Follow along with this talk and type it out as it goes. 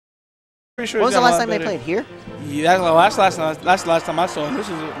Pretty sure When was the last time they played? Here? Yeah, that's the last time I saw him. This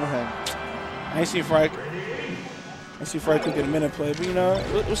is Okay. I ain't seen Frycook. Get a minute play, but you know,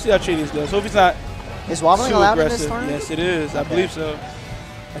 we'll see how Chadius does. So if he's not Is wobbling too allowed aggressive, in this tournament? yes, it is. Okay. I believe so.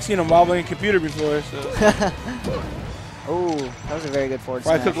 I've seen him wobbling in computer before. So Oh, that was a very good forward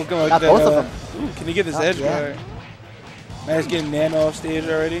Frycook smash. looking like Got that. both of them. Ooh, can he get this Oh, edge yeah. guard? Man's getting Nano off stage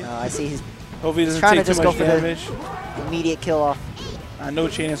already. I see he's Hopefully he doesn't trying take to too just much go for damage. the immediate kill off. I know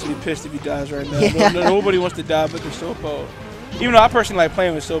Chadius will be pissed if he dies right now. Yeah. Nobody wants to die but the Sopo. Even though I personally like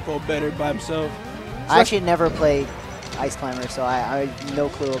playing with Sopo better by himself. So I actually never played Ice Climber, so I have no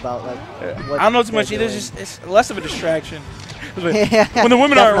clue about like what I don't know too much they're either. doing. It's less of a distraction. Yeah, When the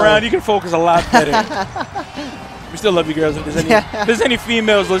women aren't definitely. around, you can focus a lot better. We still love you girls. If there's any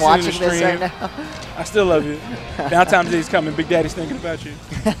females listening to the Watching this stream, right now. I still love you. Valentine's Day's coming. Big Daddy's thinking about you.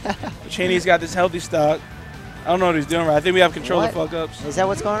 Cheney's got this healthy stock. I don't know what he's doing right. I think we have control of fuck-ups. Is that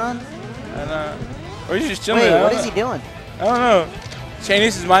what's going on? And, or he's just chilling. Wait, what is he doing? I don't know.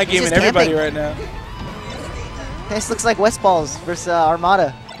 Cheney's is mind gaming everybody camping. right now. This looks like West Balls versus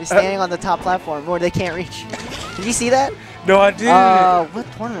Armada. They're standing on the top platform where they can't reach. Did you see that? No, I did.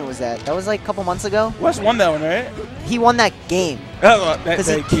 What tournament was that? That was like a couple months ago. West won that one, right? He won that game because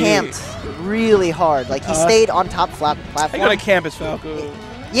he camped really hard. Like he stayed on top platform. I got a campus Falco.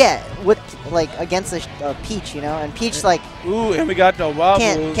 Yeah, with like against the Peach, you know, and Peach like ooh, and we got the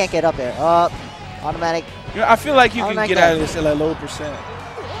wobbles. can't get up there. Automatic. You know, I feel like you can automatic get down. out of this at like low percent.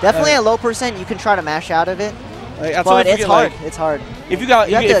 Definitely at low percent, you can try to mash out of it, Like, but it's hard. Like, It's hard. if you got,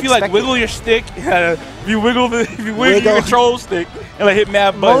 if you like expect wiggle your stick, if you wiggle your control stick and like hit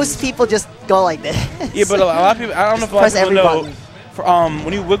mad buttons. Most people just go like this. Yeah, but a lot of people, I don't know if a lot press of people every know. button. For,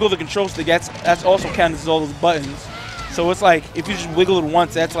 when you wiggle the control stick, that's also counts as all those buttons. So it's like if you just wiggle it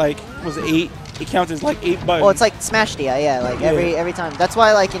once, that's like was it 8? It counts as like 8 buttons. Well, it's like Smash DI, yeah, like every time. That's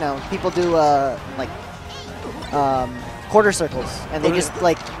why like people do like quarter circles, and they just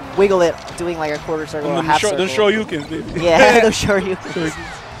like wiggle it, doing like a quarter circle or a half circle. Those Shoryukens, baby. Yeah, those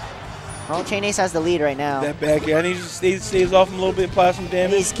Shoryukens. Well, Chain Ace has the lead right now. That back air, and he just stays off him a little bit, applies some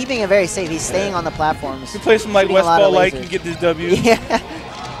damage. He's keeping it very safe. He's staying on the platforms. He plays some like West Ball like and get this W.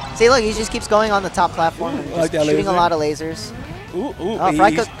 Yeah. See, look, he just keeps going on the top platform and just shooting a lot of lasers. Ooh, oh,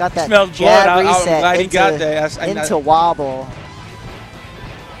 Frycook got that smells jab blood. reset I'm glad he into, got that. into wobble.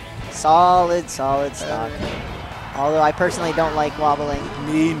 Solid stock. Although I personally don't like wobbling.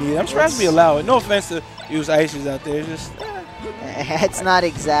 Me neither. I'm surprised we allow it. No offense to use Ices out there. It's just it's not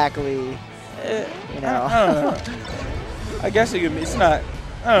exactly, you know. I don't know. I guess it's not.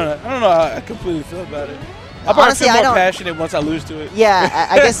 I don't know how I completely feel about it. I probably Honestly, feel more passionate once I lose to it. Yeah,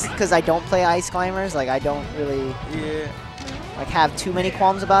 I guess because I don't play Ice Climbers, like I don't really like have too many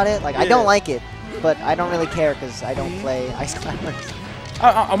qualms about it. Like I don't like it, but I don't really care because I don't play Ice Climbers.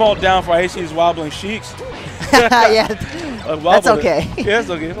 I'm all down for Ices wobbling Sheiks. Yeah, that's okay. Yeah, that's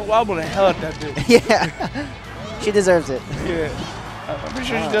okay. Wobble the hell out that bitch. Yeah, she deserves it. Yeah, I'm pretty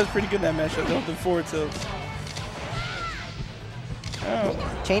sure she does pretty good in that matchup. They're the forward tilts. Oh.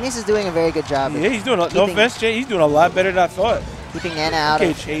 Chain Ace is doing a very good job. Yeah, he's doing no offense, Jay. He's doing a lot better than I thought. Keeping Nana out.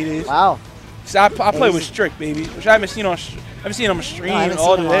 Okay, Chain Ace. Wow. So I play with Strick, baby, which I haven't seen on. I haven't seen him on stream no, I haven't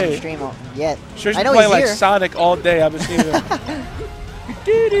all seen day. Him on stream yet. Strick's I know playing he's like here. Sonic all day. I've been seeing him.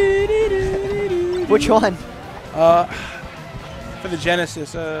 Which one? For the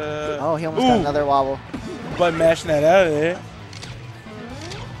Genesis. Oh, he almost got another wobble. But mashing that out of there.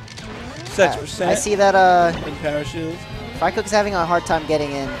 Such percent. I see that in power shields. Frycook's having a hard time getting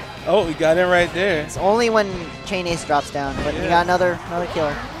in. Oh, he got in right there. It's only when Chain Ace drops down, but he got another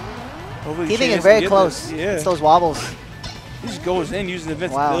killer. Hopefully keeping it very close. Yeah. It's those wobbles. He just goes in using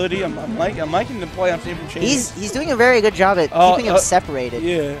invincibility. Wow. I'm liking the play I'm seeing from Chain Ace. He's doing a very good job at keeping him separated.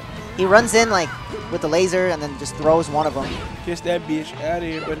 Yeah. He runs in like with the laser and then just throws one of them. Kiss that bitch out of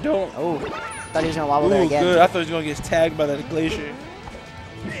here, but don't. Oh, thought he was gonna wobble there again. Good. I thought he was gonna get tagged by that glacier.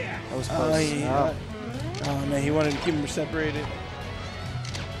 That was close. Oh man, he wanted to keep him separated.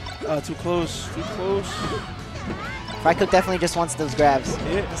 Too close. Too close. Frycook definitely just wants those grabs.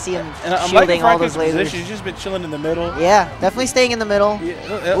 Yeah. You see him and shielding all those lasers. He's just been chilling in the middle. Yeah, definitely staying in the middle.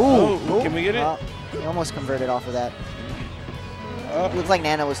 Yeah. Ooh. Can we get it? He almost converted off of that. Looks like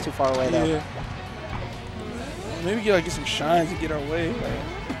Nana was too far away though. Yeah. Maybe get some shines to get our way.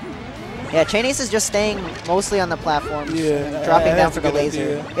 Yeah, Chain Ace is just staying mostly on the platforms. Yeah, and dropping down for the laser.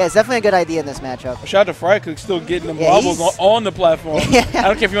 Idea. Yeah, it's definitely a good idea in this matchup. Shout out to Frycook still getting them wobbles on the platform. Yeah, I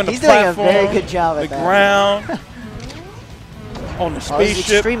don't care if you're on the he's platform, doing a very good job at the that. ground, on the spaceship.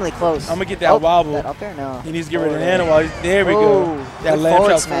 He's extremely close. I'm gonna get that wobble. That up there? No. He needs to get rid of Nana while he's there. We go. That lamb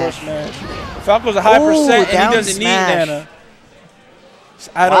forward shot smash. Falco's a high percent and he doesn't need smash. Nana.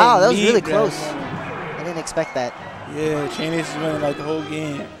 Wow, that was really close. I didn't expect that. Yeah, Chain Ace is winning like the whole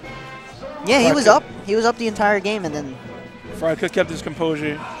game. Yeah, he was up. He was up the entire game, and then Frycook kept his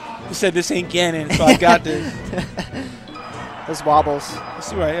composure. He said, "This ain't Ganon, so I got this." Those wobbles. Let's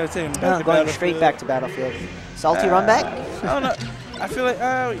see where I gotta take him back to going straight back to Battlefield. Salty run back? I don't know. I feel like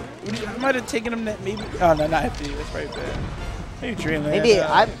I might have taken him that maybe. Oh no, not FD. That's right bad. Maybe Dreamland. Maybe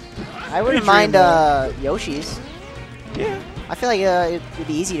I wouldn't mind Yoshi's. Yeah. I feel like it would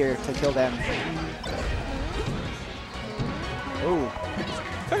be easier to kill them. Ooh.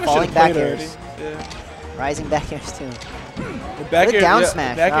 Falling back airs. Yeah. Rising back airs too. The back good air, down yeah,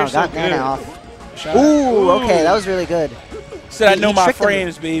 smash. Back Wow, got Nana off. Ooh, okay, that was really good. Said I know my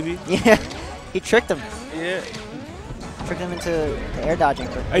frames, baby. Yeah, he tricked him. Yeah. Tricked him into air dodging.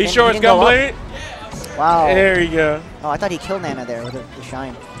 Are you sure it's Gunblade? Wow. There you go. Oh, I thought he killed Nana there with the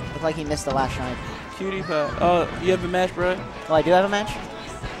shine. Looked like he missed the last shine. Cutie pie. Oh, you have a match, bro? Oh, I do have a match?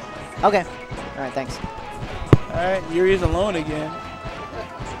 Okay. All right, thanks. All right, Yuri's alone again.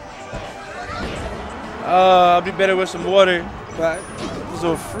 I'll be better with some water, but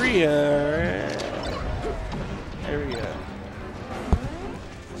so free. There we go.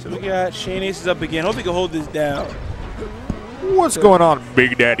 So we got Shane Ace is up again. Hope he can hold this down. What's going on,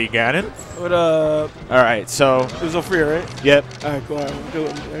 Big Daddy Ganon? What up? All right, so It was free, right? Yep. All right, cool. All right, we'll do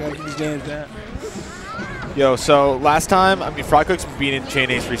it. I gotta keep these games down. Yo, so last time, I mean, Frycook's been beating Chain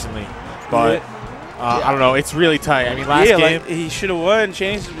Ace recently, but I don't know, it's really tight. I mean, last game like, he should have won.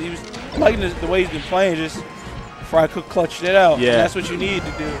 Chain Ace, he was liking the way he's been playing. Just Frycook clutched it out. Yeah, and that's what you need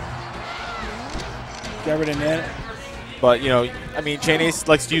to do. Get rid of that. But you know, I mean, Chain Ace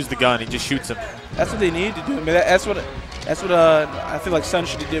likes to use the gun. He just shoots him. That's what they need to do. I mean, that's what I feel like Sun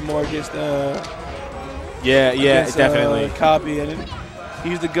should have did more against. Yeah, definitely. Copy. And he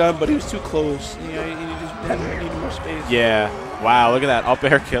used the gun, but he was too close. You know, he just needed more space. Yeah. Wow, look at that up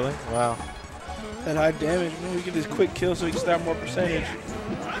air killing. Wow. That high damage, man. We get this quick kill so he can start more percentage.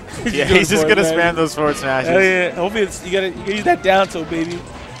 Yeah, he's just gonna spam those forward smashes. Oh yeah. Hopefully you gotta use that down tilt, baby.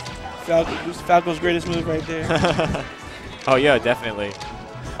 Falco's greatest move right there. Oh yeah, definitely.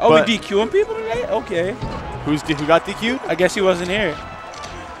 Oh, but we DQing people today? Okay. Who got DQ'd? I guess he wasn't here.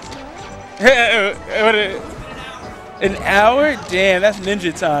 An hour? Damn, that's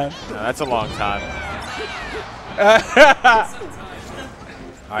ninja time. No, that's a long time.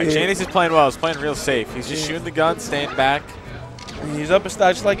 All right, Chain Ace is playing well. He's playing real safe. He's just shooting the gun, staying back. And he's up a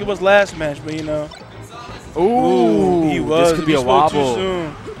style just like it was last match, but you know. Ooh, he was. This could be a wobble. Too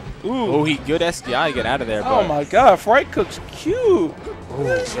soon. Ooh. Oh, he good SDI get out of there. Oh my God, Frycook's cute. Ooh,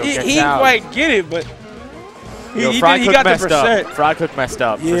 he didn't quite get it, but he got the percent. Frycook messed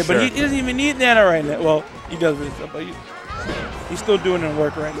up. Yeah, for but sure. he doesn't even need Nana right now. Well, he does really stuff, but he's still doing it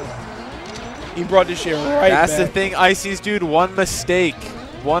work right now. He brought this shit right back. That's the thing, Icy's dude. One mistake,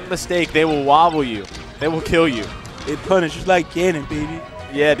 they will wobble you. They will kill you. They punish just like Ganon, baby.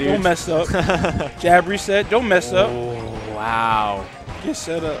 Yeah, dude. Don't mess up. Jab reset. Don't mess up. Oh, wow. Get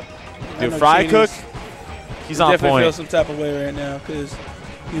set up. Dude, Frycook, he's on definitely point. Feel some type of way right now because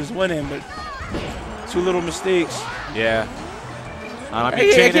he was winning, but two little mistakes. Yeah. I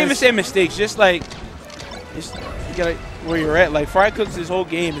can't even say mistakes. Just like you gotta where you're at. Like Frycook's his whole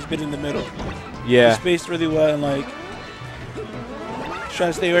game has been in the middle. Yeah. He's spaced really well and like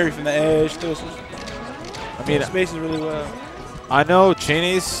trying to stay away from the edge. I mean, spaces really well. I know Chain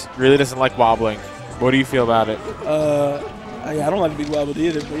Ace really doesn't like wobbling. What do you feel about it? I don't like big wobble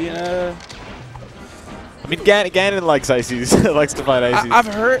either, but you know. I mean, Ganon likes Ices. Likes to fight Ices. I've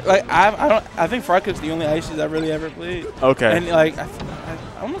heard like I think Frycook's the only Ices I really ever played. Okay. And like I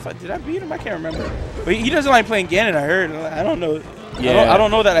don't know if did I beat him? I can't remember. But he doesn't like playing Ganon. I heard. I don't know. Yeah. I don't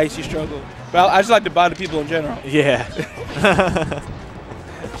know that Icy struggle. But I just like to bother people in general. Yeah.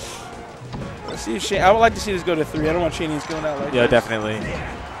 Let's see if Shane. I would like to see this go to 3. I don't want Shane going out like. Yeah, this. definitely.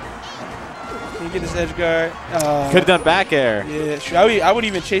 Can you get this edge guard? Could have done back air. Yeah, sure. I would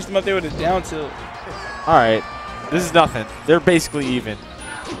even chase them up there with a down tilt. All right. This is nothing. They're basically even.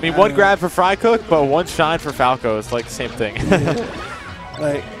 I mean, one grab for Frycook, but one shine for Falco. It's like the same thing. Yeah.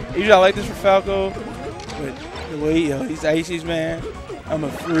 Like, usually I like this for Falco, but the way he's Icy's, man. I'm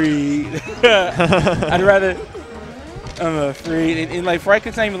afraid. I'd rather. I'm afraid. And like,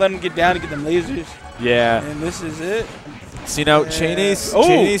 Frycook's not even letting him get down to get them lasers. Yeah. And this is it. See, now, Chain Ace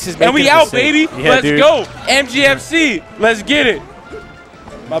is making and we out, baby. Yeah, Let's dude. go. MGFC. Let's get it.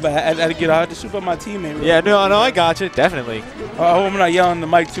 My bad. I had to soup up my teammate. Really. Yeah, no, I got you. Definitely. I hope I'm not yelling the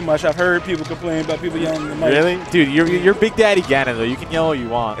mic too much. I've heard people complain about people yelling the mic. Really? Dude, you're Big Daddy Ganon, though. You can yell all you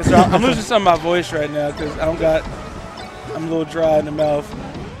want. So I'm losing some of my voice right now because I'm a little dry in the mouth.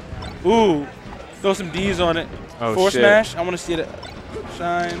 Ooh. Throw some D's on it. Oh, Force shit. smash. I want to see it.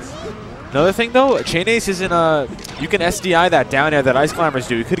 Shines. Another thing, though, Chain Ace isn't a... You can SDI that down air that Ice Climbers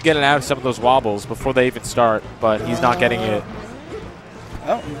do. You could get it out of some of those wobbles before they even start, but he's not getting it.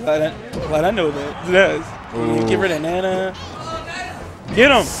 Oh, I'm glad I know that. Yes. Get rid of Nana.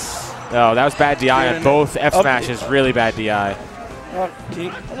 Get him. Oh, that was bad DI on both F smashes. Really bad DI.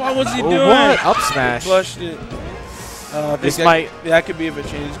 What was he doing? What? Up smash. Flushed it. This might... That could be of a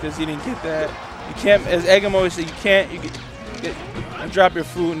change because he didn't get that. You can't, as Eggum always said, you can't drop your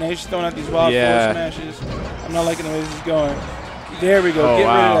food. Now he's just throwing out these wild forward smashes. I'm not liking the way this is going. There we go. Get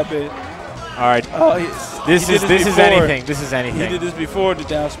rid of that bit. All right. Oh, this is anything. This is anything. He did this before the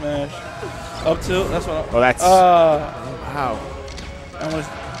down smash. Up tilt. That's what. Oh, that's. Wow. I want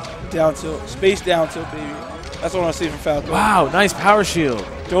down tilt. Space down tilt, baby. That's what I want to see from Falco. Wow. Nice power shield.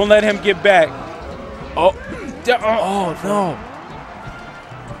 Don't let him get back. Oh. Oh no.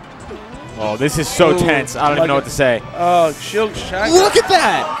 Oh, this is so tense. I don't even know what to say. Oh, shield shot. Look at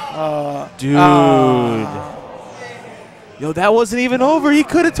that. Dude. Yo, that wasn't even over. He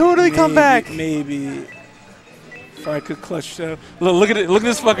could have totally come back. Maybe. Frycook clutch though. Look at it. Look at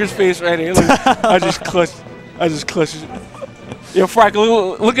this fucker's face right here. Look, I just clutched it. Yo,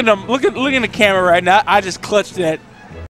 Frycook, look at him. Look in the camera right now. I just clutched that.